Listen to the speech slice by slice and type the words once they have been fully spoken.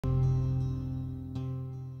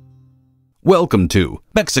Welcome to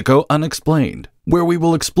Mexico Unexplained, where we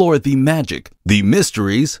will explore the magic, the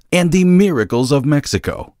mysteries, and the miracles of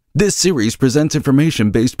Mexico. This series presents information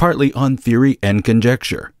based partly on theory and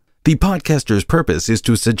conjecture. The podcaster's purpose is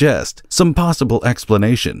to suggest some possible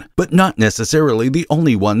explanation, but not necessarily the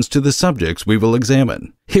only ones to the subjects we will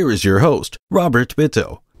examine. Here is your host, Robert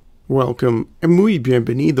Bitto. Welcome and muy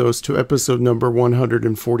bienvenidos to episode number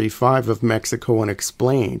 145 of Mexico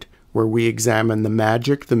Unexplained, where we examine the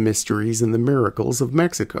magic, the mysteries, and the miracles of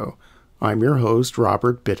Mexico. I'm your host,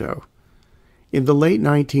 Robert Bitto. In the late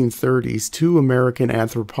 1930s, two American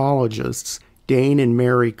anthropologists, Dane and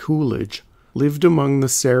Mary Coolidge, lived among the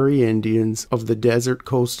Seri Indians of the desert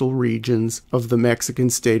coastal regions of the Mexican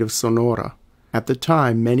state of Sonora. At the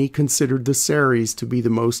time, many considered the Seris to be the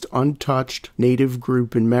most untouched native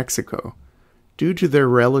group in Mexico. Due to their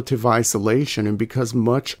relative isolation and because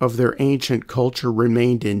much of their ancient culture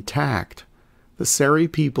remained intact, the Seri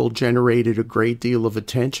people generated a great deal of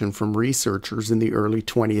attention from researchers in the early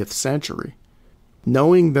 20th century.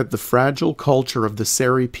 Knowing that the fragile culture of the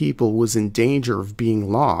Seri people was in danger of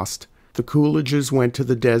being lost, the Coolidges went to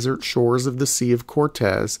the desert shores of the Sea of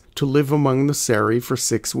Cortez to live among the Seri for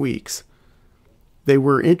 6 weeks. They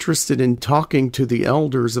were interested in talking to the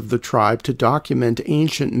elders of the tribe to document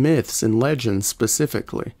ancient myths and legends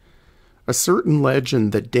specifically. A certain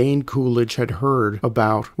legend that Dane Coolidge had heard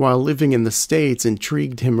about while living in the States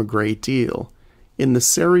intrigued him a great deal. In the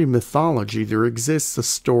Seri mythology, there exists a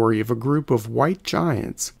story of a group of white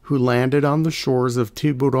giants who landed on the shores of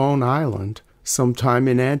Tiburón Island sometime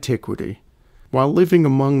in antiquity. While living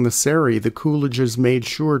among the Seri, the Coolidges made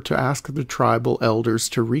sure to ask the tribal elders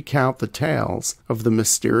to recount the tales of the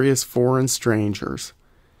mysterious foreign strangers.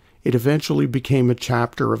 It eventually became a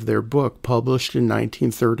chapter of their book published in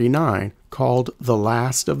 1939 called The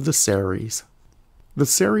Last of the Seris. The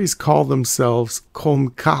Seris call themselves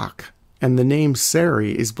Comcac, and the name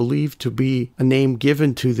Seri is believed to be a name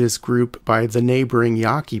given to this group by the neighboring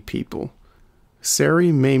Yaqui people.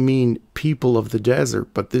 Seri may mean people of the desert,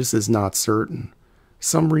 but this is not certain.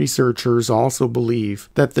 Some researchers also believe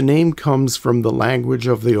that the name comes from the language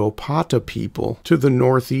of the Opata people to the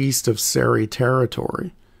northeast of Seri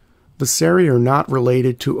territory. The Seri are not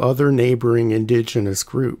related to other neighboring indigenous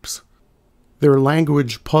groups. Their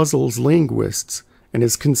language puzzles linguists and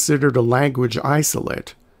is considered a language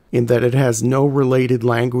isolate, in that it has no related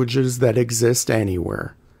languages that exist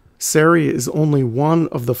anywhere. Seri is only one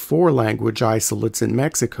of the 4 language isolates in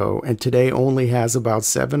Mexico and today only has about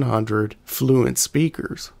 700 fluent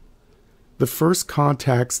speakers. The first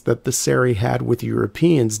contacts that the Seri had with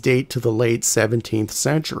Europeans date to the late 17th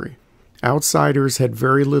century. Outsiders had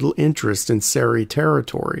very little interest in Seri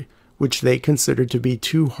territory, which they considered to be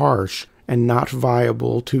too harsh and not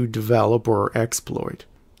viable to develop or exploit.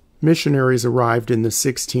 Missionaries arrived in the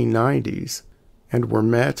 1690s and were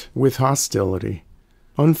met with hostility.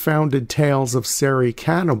 Unfounded tales of Seri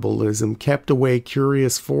cannibalism kept away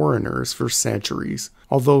curious foreigners for centuries,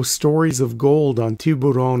 although stories of gold on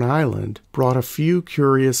Tiburón Island brought a few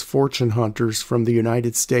curious fortune hunters from the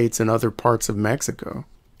United States and other parts of Mexico.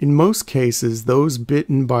 In most cases, those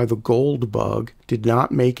bitten by the gold bug did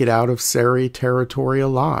not make it out of Seri territory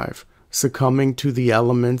alive, succumbing to the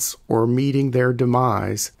elements or meeting their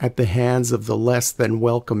demise at the hands of the less than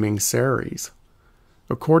welcoming Seris.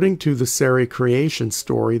 According to the Seri creation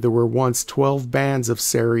story, there were once 12 bands of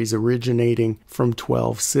Seris originating from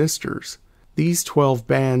 12 sisters. These 12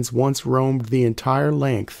 bands once roamed the entire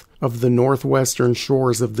length of the northwestern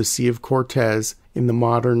shores of the Sea of Cortez in the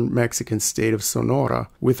modern Mexican state of Sonora,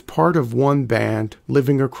 with part of one band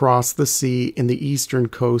living across the sea in the eastern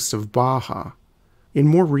coast of Baja. In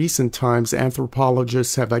more recent times,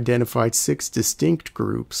 anthropologists have identified 6 distinct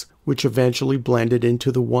groups, which eventually blended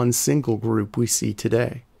into the one single group we see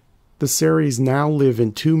today. The Seris now live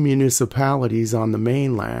in 2 municipalities on the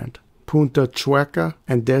mainland, Punta Chueca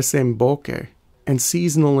and Desemboque, and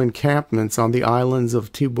seasonal encampments on the islands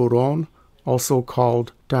of Tiburón, also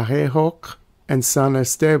called Tajejoc, and San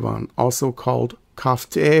Esteban, also called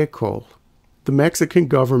Cafteecol. The Mexican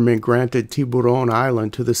government granted Tiburón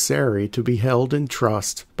Island to the Seri to be held in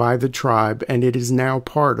trust by the tribe, and it is now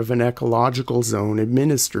part of an ecological zone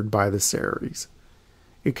administered by the Seris.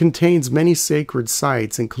 It contains many sacred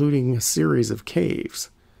sites, including a series of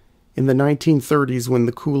caves. In the 1930s, when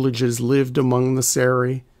the Coolidges lived among the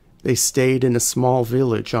Seri, they stayed in a small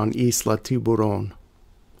village on Isla Tiburón.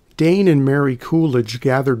 Dane and Mary Coolidge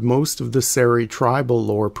gathered most of the Seri tribal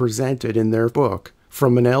lore presented in their book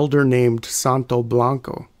from an elder named Santo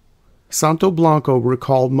Blanco. Santo Blanco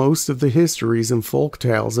recalled most of the histories and folk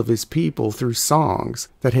tales of his people through songs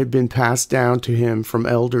that had been passed down to him from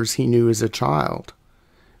elders he knew as a child.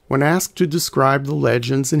 When asked to describe the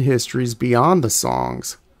legends and histories beyond the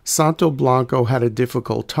songs, Santo Blanco had a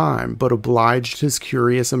difficult time, but obliged his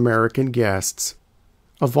curious American guests.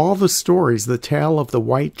 Of all the stories, the tale of the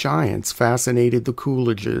white giants fascinated the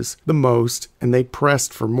Coolidges the most, and they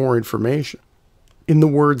pressed for more information. In the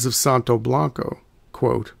words of Santo Blanco,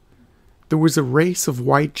 quote, "There was a race of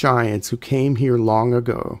white giants who came here long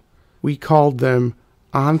ago. We called them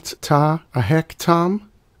Ant-ta-ahektam.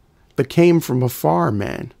 They came from afar,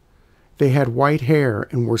 men. They had white hair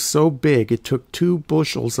and were so big it took 2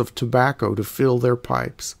 bushels of tobacco to fill their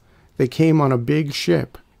pipes. They came on a big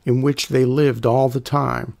ship in which they lived all the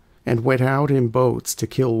time and went out in boats to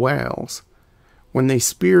kill whales. When they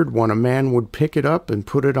speared one, a man would pick it up and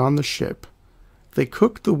put it on the ship. They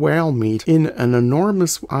cooked the whale meat in an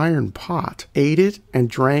enormous iron pot, ate it,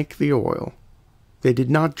 and drank the oil. They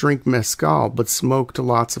did not drink mezcal, but smoked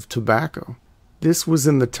lots of tobacco. This was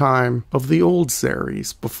in the time of the old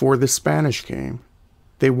Seris, before the Spanish came.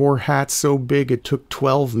 They wore hats so big it took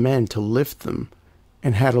 12 men to lift them,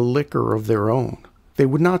 and had a liquor of their own. They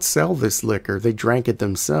would not sell this liquor, they drank it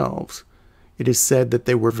themselves. It is said that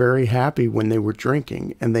they were very happy when they were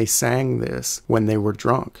drinking, and they sang this when they were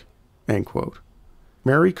drunk." End quote.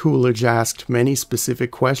 Mary Coolidge asked many specific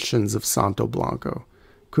questions of Santo Blanco.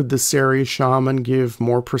 Could the Seri shaman give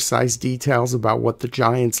more precise details about what the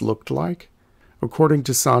giants looked like? According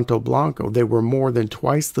to Santo Blanco, they were more than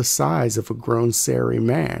twice the size of a grown Seri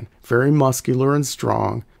man, very muscular and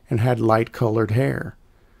strong, and had light-colored hair.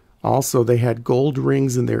 Also, they had gold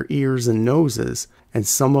rings in their ears and noses, and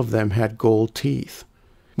some of them had gold teeth.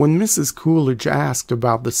 When Mrs. Coolidge asked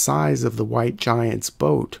about the size of the white giant's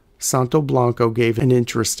boat, Santo Blanco gave an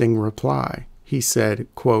interesting reply. He said,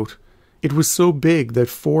 quote, "It was so big that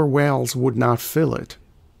 4 whales would not fill it.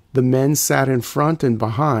 The men sat in front and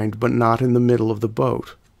behind, but not in the middle of the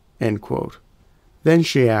boat." End quote. Then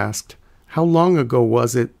she asked, how long ago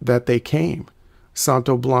was it that they came?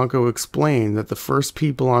 Santo Blanco explained that the first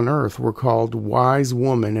people on earth were called Wise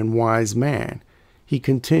Woman and Wise Man. He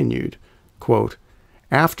continued, quote,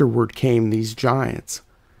 "Afterward came these giants.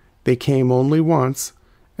 They came only once,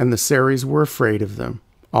 and the Seris were afraid of them,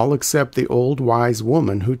 all except the old wise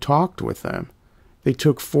woman who talked with them. They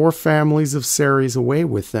took 4 families of Seris away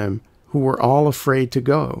with them, who were all afraid to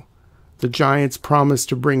go. The giants promised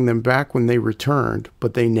to bring them back when they returned,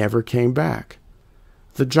 but they never came back.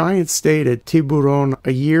 The giants stayed at Tiburón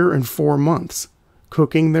a year and 4 months,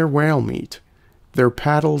 cooking their whale meat. Their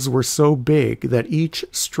paddles were so big that each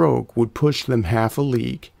stroke would push them half a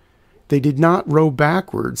league. They did not row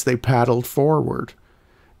backwards, they paddled forward.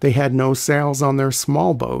 They had no sails on their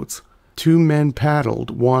small boats. 2 men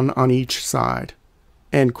paddled, 1 on each side."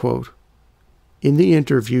 End quote. In the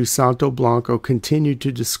interview, Santo Blanco continued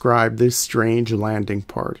to describe this strange landing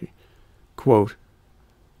party. Quote,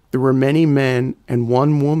 "There were many men and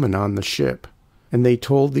 1 woman on the ship, and they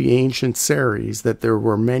told the ancient Seris that there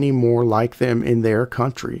were many more like them in their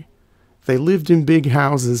country. They lived in big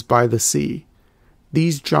houses by the sea.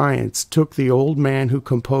 These giants took the old man who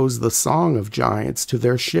composed the Song of Giants to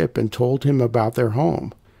their ship and told him about their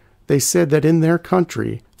home. They said that in their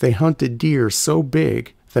country they hunted deer so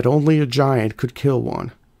big that only a giant could kill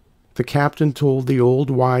one. The captain told the old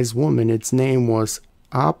wise woman its name was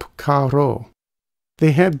Ap-Karo.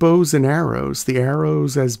 They had bows and arrows, the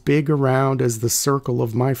arrows as big around as the circle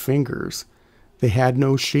of my fingers. They had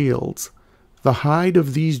no shields. The hide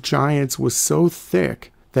of these giants was so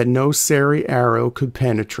thick that no Seri arrow could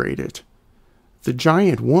penetrate it. The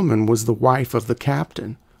giant woman was the wife of the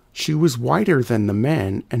captain. She was whiter than the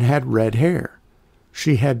men and had red hair.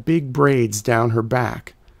 She had big braids down her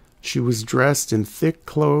back. She was dressed in thick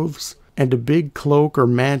clothes, and a big cloak or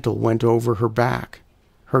mantle went over her back.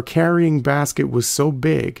 Her carrying basket was so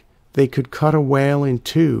big they could cut a whale in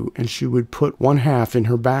 2, and she would put 1/2 in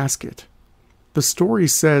her basket. The story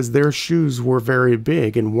says their shoes were very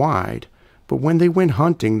big and wide, but when they went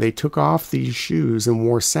hunting they took off these shoes and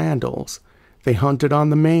wore sandals. They hunted on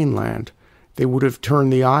the mainland. They would have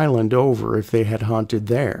turned the island over if they had hunted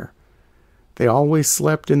there. They always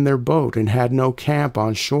slept in their boat and had no camp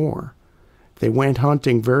on shore. They went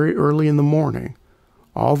hunting very early in the morning.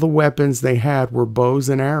 All the weapons they had were bows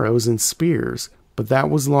and arrows and spears, but that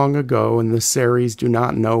was long ago and the Seris do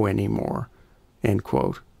not know anymore." End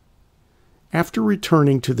quote. After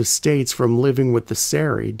returning to the States from living with the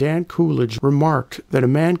Seri, Dan Coolidge remarked that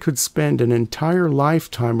a man could spend an entire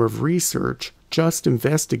lifetime of research just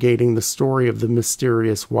investigating the story of the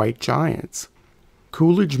mysterious white giants.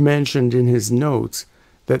 Coolidge mentioned in his notes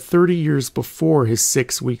that 30 years before his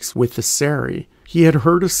 6 weeks with the Seri, He had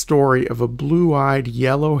heard a story of a blue-eyed,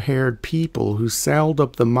 yellow-haired people who sailed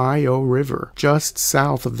up the Mayo River just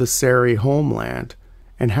south of the Seri homeland,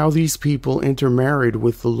 and how these people intermarried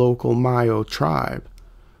with the local Mayo tribe.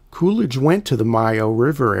 Coolidge went to the Mayo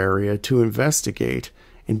River area to investigate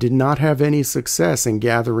and did not have any success in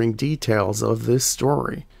gathering details of this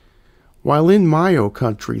story. While in Mayo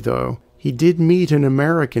country, though, he did meet an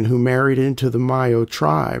American who married into the Mayo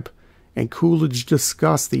tribe, and Coolidge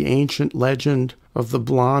discussed the ancient legend of the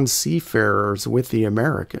blonde seafarers with the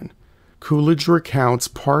American. Coolidge recounts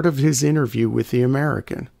part of his interview with the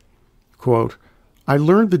American. Quote, "I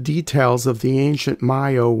learned the details of the ancient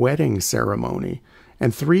Mayo wedding ceremony,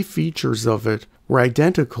 and 3 features of it were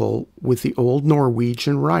identical with the old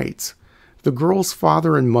Norwegian rites. The girl's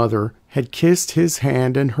father and mother had kissed his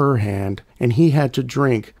hand and her hand, and he had to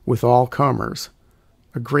drink with all comers.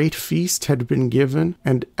 A great feast had been given,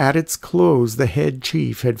 and at its close the head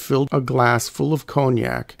chief had filled a glass full of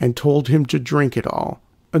cognac and told him to drink it all.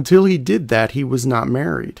 Until he did that, he was not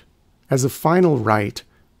married. As a final rite,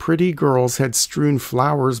 pretty girls had strewn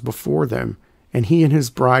flowers before them, and he and his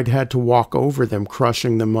bride had to walk over them,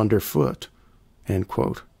 crushing them underfoot." End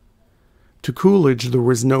quote. To Coolidge, there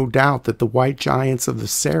was no doubt that the white giants of the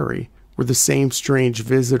Seri were the same strange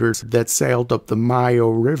visitors that sailed up the Mayo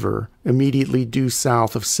River immediately due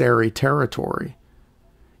south of Seri territory.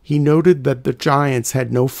 He noted that the giants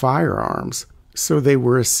had no firearms, so they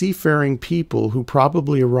were a seafaring people who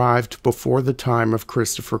probably arrived before the time of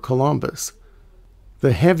Christopher Columbus.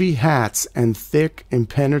 The heavy hats and thick,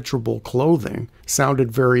 impenetrable clothing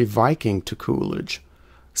sounded very Viking to Coolidge.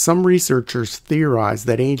 Some researchers theorize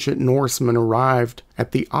that ancient Norsemen arrived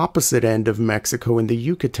at the opposite end of Mexico in the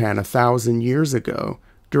Yucatan 1,000 years ago,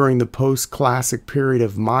 during the post-classic period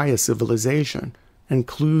of Maya civilization, and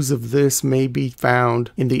clues of this may be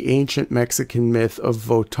found in the ancient Mexican myth of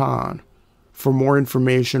Votan. For more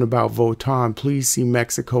information about Votan, please see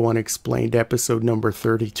Mexico Unexplained episode number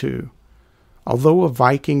 32. Although a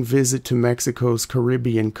Viking visit to Mexico's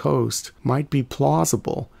Caribbean coast might be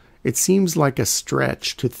plausible, it seems like a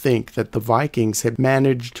stretch to think that the Vikings had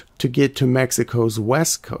managed to get to Mexico's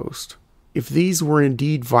west coast. If these were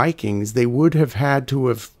indeed Vikings, they would have had to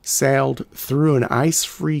have sailed through an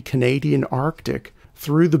ice-free Canadian Arctic,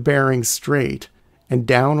 through the Bering Strait, and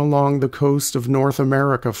down along the coast of North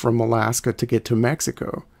America from Alaska to get to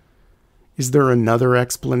Mexico. Is there another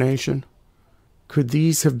explanation? Could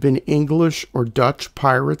these have been English or Dutch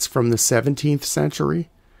pirates from the 17th century?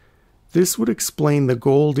 This would explain the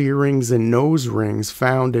gold earrings and nose rings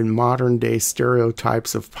found in modern-day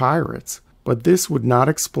stereotypes of pirates, but this would not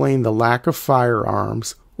explain the lack of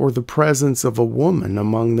firearms or the presence of a woman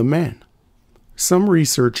among the men. Some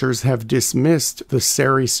researchers have dismissed the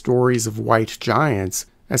Seri stories of white giants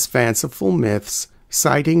as fanciful myths,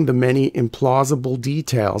 citing the many implausible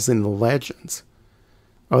details in the legends.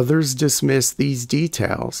 Others dismiss these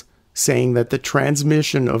details, saying that the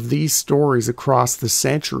transmission of these stories across the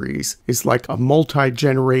centuries is like a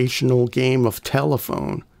multi-generational game of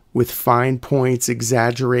telephone, with fine points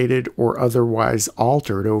exaggerated or otherwise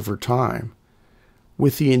altered over time.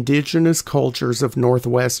 With the indigenous cultures of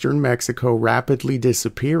northwestern Mexico rapidly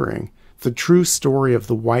disappearing, the true story of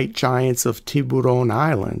the white giants of Tiburón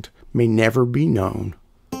Island may never be known.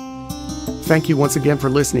 Thank you once again for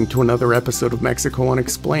listening to another episode of Mexico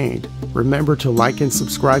Unexplained. Remember to like and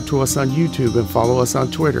subscribe to us on YouTube and follow us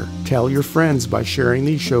on Twitter. Tell your friends by sharing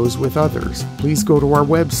these shows with others. Please go to our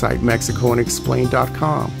website,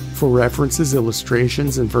 MexicoUnexplained.com, for references,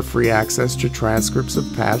 illustrations, and for free access to transcripts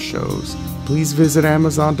of past shows. Please visit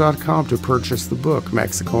Amazon.com to purchase the book,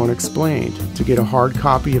 Mexico Unexplained, to get a hard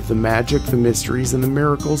copy of The Magic, the Mysteries, and the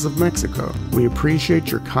Miracles of Mexico. We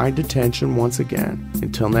appreciate your kind attention once again.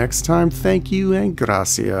 Until next time, thank you and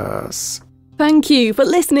gracias. Thank you for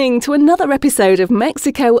listening to another episode of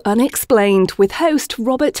Mexico Unexplained with host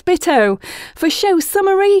Robert Bitto. For show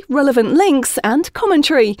summary, relevant links and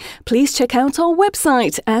commentary, please check out our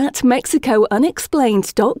website at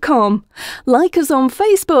mexicounexplained.com. Like us on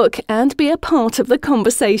Facebook and be a part of the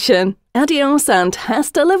conversation. Adios and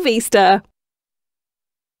hasta la vista.